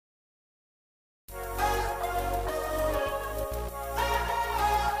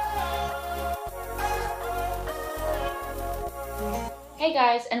Hey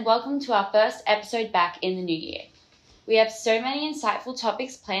guys, and welcome to our first episode back in the new year. We have so many insightful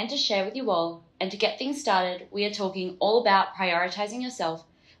topics planned to share with you all, and to get things started, we are talking all about prioritizing yourself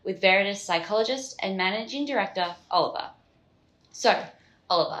with Veritas psychologist and managing director, Oliver. So,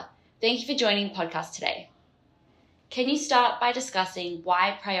 Oliver, thank you for joining the podcast today. Can you start by discussing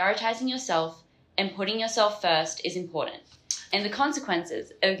why prioritizing yourself and putting yourself first is important, and the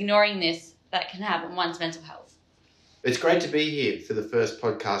consequences of ignoring this that can have on one's mental health? It's great to be here for the first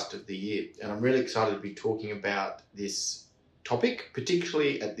podcast of the year, and I'm really excited to be talking about this topic,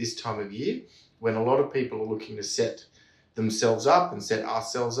 particularly at this time of year when a lot of people are looking to set themselves up and set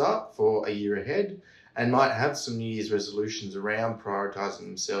ourselves up for a year ahead and might have some New Year's resolutions around prioritising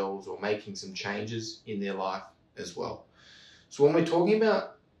themselves or making some changes in their life as well. So when we're talking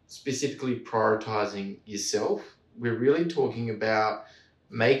about specifically prioritising yourself, we're really talking about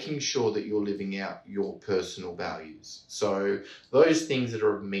making sure that you're living out your personal values. So those things that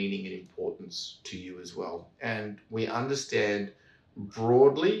are of meaning and importance to you as well. And we understand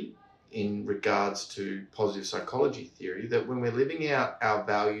broadly in regards to positive psychology theory that when we're living out our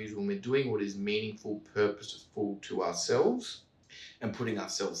values, when we're doing what is meaningful, purposeful to ourselves and putting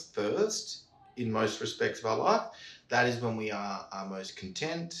ourselves first in most respects of our life, that is when we are our most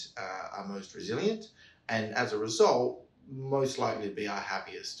content, our most resilient, and as a result, most likely to be our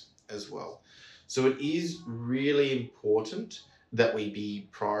happiest as well. So it is really important that we be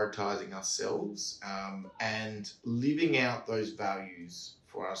prioritizing ourselves and living out those values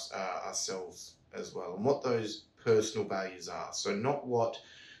for us ourselves as well, and what those personal values are. So not what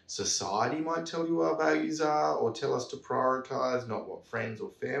society might tell you our values are or tell us to prioritize, not what friends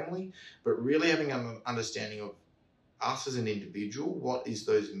or family, but really having an understanding of us as an individual. What is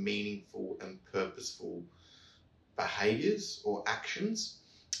those meaningful and purposeful behaviors or actions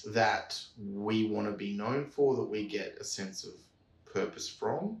that we want to be known for, that we get a sense of purpose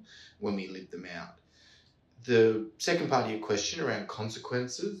from when we live them out. The second part of your question around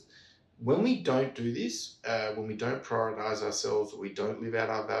consequences, when we don't do this, when we don't prioritize ourselves, or we don't live out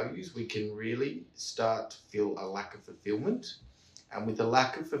our values, we can really start to feel a lack of fulfillment. And with a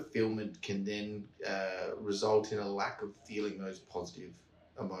lack of fulfillment can then result in a lack of feeling those positive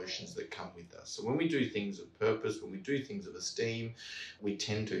emotions that come with us. So when we do things of purpose, when we do things of esteem, we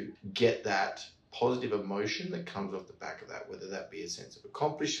tend to get that positive emotion that comes off the back of that, whether that be a sense of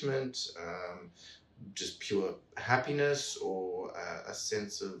accomplishment, just pure happiness, or a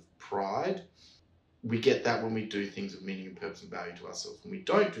sense of pride. We get that when we do things of meaning and purpose and value to ourselves. When we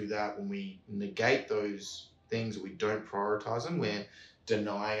don't do that, when we negate those things, we don't prioritize them, we're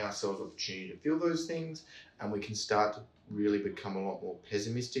denying ourselves opportunity to feel those things, and we can start to really become a lot more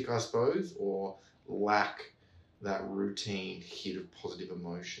pessimistic, I suppose, or lack that routine hit of positive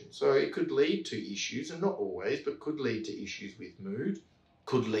emotion. So it could lead to issues, and not always, but could lead to issues with mood,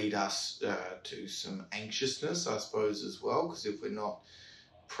 could lead us to some anxiousness, I suppose, as well, because if we're not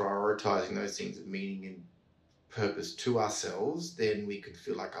prioritizing those things of meaning and purpose to ourselves, then we could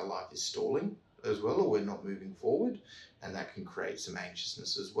feel like our life is stalling as well, or we're not moving forward, and that can create some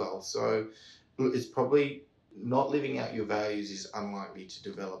anxiousness as well. So it's probably not living out your values is unlikely to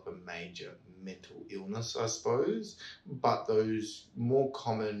develop a major mental illness, I suppose, but those more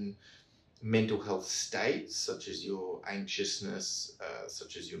common mental health states, such as your anxiousness,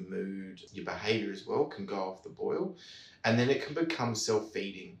 such as your mood, your behavior as well, can go off the boil, and then it can become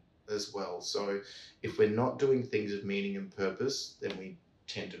self-feeding as well. So if we're not doing things of meaning and purpose, then we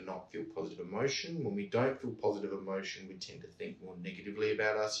tend to not feel positive emotion. When we don't feel positive emotion, we tend to think more negatively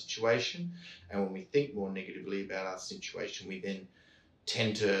about our situation. And when we think more negatively about our situation, we then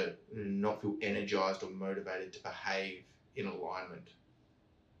tend to not feel energized or motivated to behave in alignment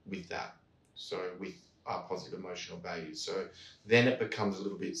with that. So with our positive emotional values. So then it becomes a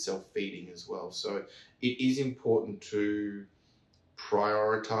little bit self-feeding as well. So it is important to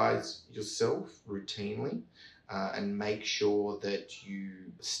prioritize yourself routinely, and make sure that you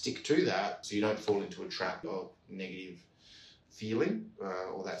stick to that so you don't fall into a trap of negative feeling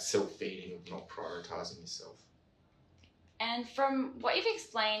or that self-feeding of not prioritizing yourself. And from what you've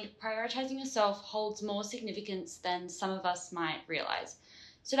explained, prioritizing yourself holds more significance than some of us might realize.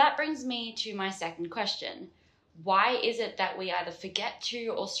 So that brings me to my second question. Why is it that we either forget to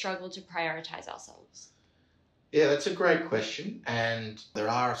or struggle to prioritize ourselves? Yeah, that's a great question. And there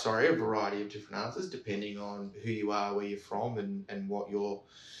are, a variety of different answers depending on who you are, where you're from, and what your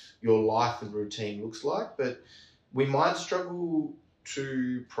life and routine looks like. But we might struggle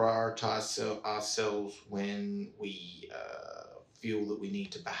to prioritize ourselves when we feel that we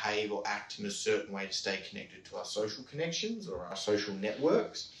need to behave or act in a certain way to stay connected to our social connections or our social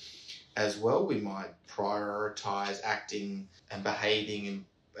networks. as well. We might prioritize acting and behaving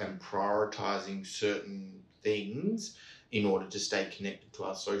and prioritizing certain things in order to stay connected to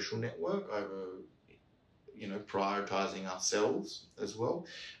our social network over, prioritizing ourselves as well.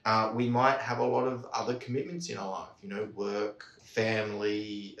 We might have a lot of other commitments in our life, work,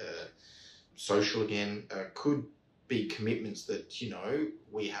 family, social again, could be commitments that,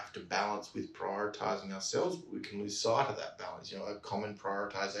 we have to balance with prioritizing ourselves, but we can lose sight of that balance. A common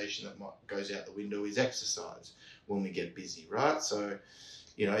prioritization that goes out the window is exercise when we get busy, right? So,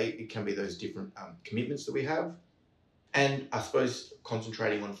 it can be those different commitments that we have. And I suppose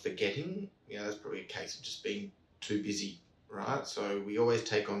concentrating on forgetting, that's probably a case of just being too busy, right? So we always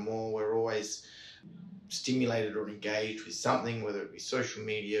take on more. We're always stimulated or engaged with something, whether it be social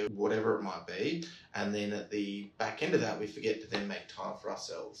media, whatever it might be. And then at the back end of that, we forget to then make time for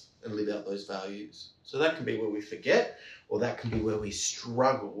ourselves and live out those values. So that can be where we forget, or that can be where we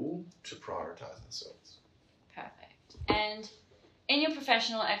struggle to prioritize ourselves. Perfect. And in your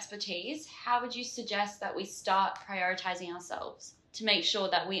professional expertise, how would you suggest that we start prioritizing ourselves to make sure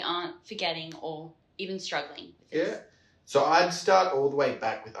that we aren't forgetting or even struggling with this? Yeah. So I'd start all the way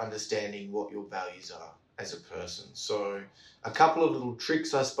back with understanding what your values are as a person. So a couple of little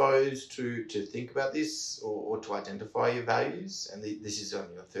tricks, I suppose, to think about this or to identify your values. And this is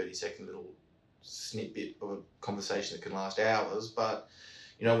only a 30-second little snippet of a conversation that can last hours. But,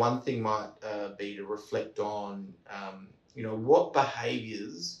 one thing might be to reflect on, what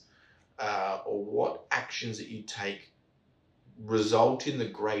behaviours or what actions that you take result in the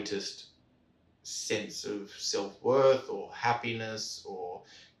greatest sense of self-worth or happiness or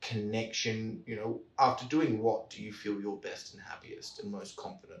connection. After doing what do you feel you're best and happiest and most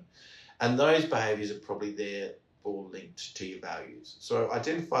confident? And those behaviours are probably there or linked to your values. So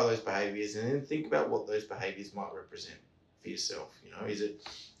identify those behaviours and then think about what those behaviours might represent for yourself.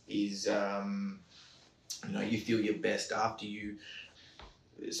 You feel your best after you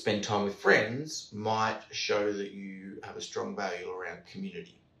spend time with friends might show that you have a strong value around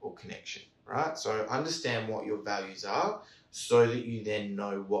community or connection, right? So understand what your values are so that you then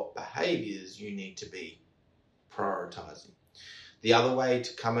know what behaviours you need to be prioritising. The other way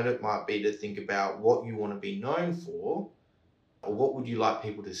to come at it might be to think about what you want to be known for, or what would you like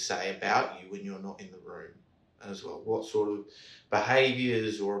people to say about you when you're not in the room as well. What sort of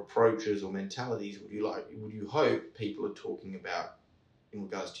behaviours or approaches or mentalities would you hope people are talking about in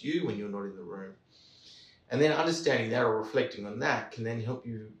regards to you when you're not in the room? And then understanding that or reflecting on that can then help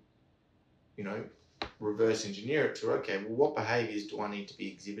you, reverse engineer it to, okay, well, what behaviours do I need to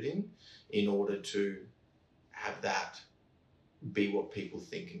be exhibiting in order to have that be what people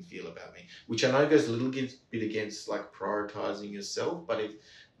think and feel about me? Which I know goes a little bit against like prioritising yourself, but if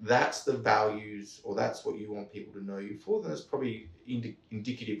that's the values or that's what you want people to know you for, then that's probably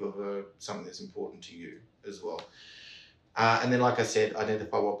indicative of something that's important to you as well. And then, like I said,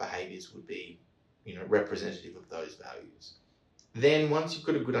 identify what behaviours would be, representative of those values. Then once you've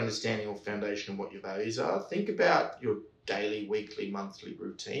got a good understanding or foundation of what your values are, think about your daily, weekly, monthly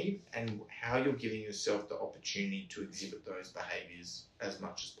routine and how you're giving yourself the opportunity to exhibit those behaviours as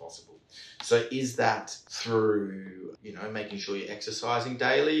much as possible. So is that through, making sure you're exercising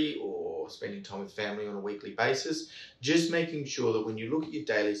daily or spending time with family on a weekly basis? Just making sure that when you look at your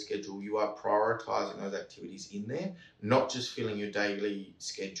daily schedule, you are prioritising those activities in there, not just filling your daily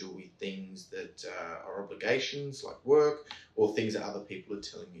schedule with things that are obligations like work or things that other people are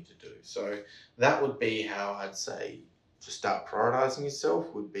telling you to do. So that would be how I'd say to start prioritising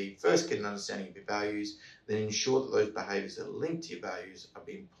yourself would be first get an understanding of your values, then ensure that those behaviours that are linked to your values are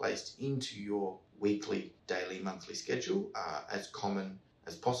being placed into your weekly, daily, monthly schedule as common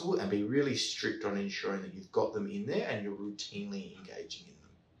as possible, and be really strict on ensuring that you've got them in there and you're routinely engaging in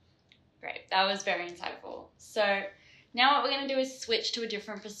them. Great, that was very insightful. So now what we're going to do is switch to a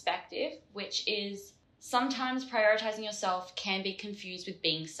different perspective, which is sometimes prioritising yourself can be confused with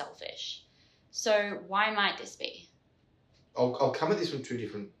being selfish. So why might this be? I'll come at this from two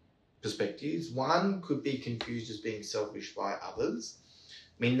different perspectives. One could be confused as being selfish by others.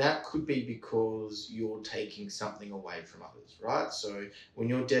 I mean, that could be because you're taking something away from others, right? So when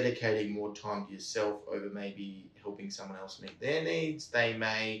you're dedicating more time to yourself over maybe helping someone else meet their needs, they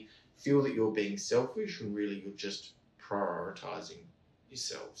may feel that you're being selfish when really you're just prioritising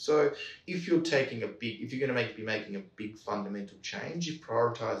yourself. So if you're going to be making a big fundamental change, if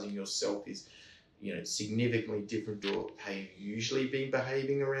prioritising yourself is significantly different to how you've usually been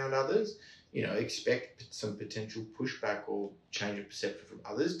behaving around others, expect some potential pushback or change of perception from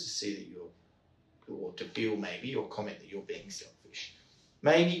others to see that or to feel maybe or comment that you're being selfish.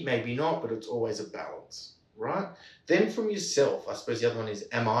 Maybe not, but it's always a balance. right? Then from yourself, I suppose the other one is,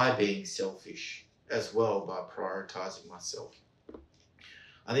 am I being selfish as well by prioritizing myself?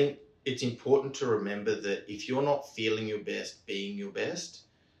 I think it's important to remember that if you're not feeling your best, being your best,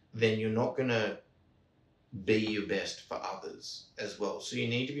 then you're not going to be your best for others as well. So you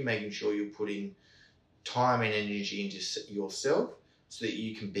need to be making sure you're putting time and energy into yourself so that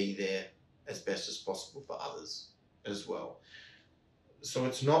you can be there as best as possible for others as well. So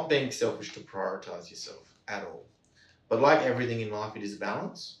it's not being selfish to prioritize yourself at all. But like everything in life, it is a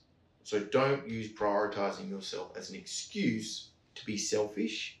balance. So don't use prioritizing yourself as an excuse to be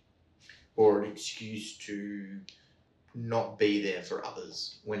selfish or an excuse to not be there for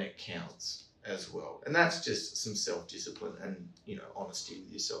others when it counts as well. And that's just some self-discipline and, honesty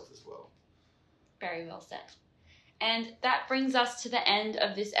with yourself as well. Very well said. And that brings us to the end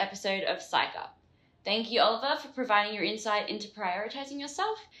of this episode of Psych Up. Thank you, Oliver, for providing your insight into prioritizing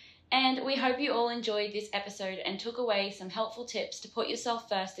yourself. And we hope you all enjoyed this episode and took away some helpful tips to put yourself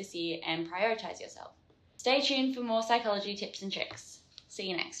first this year and prioritize yourself. Stay tuned for more psychology tips and tricks. See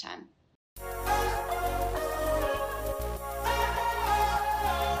you next time.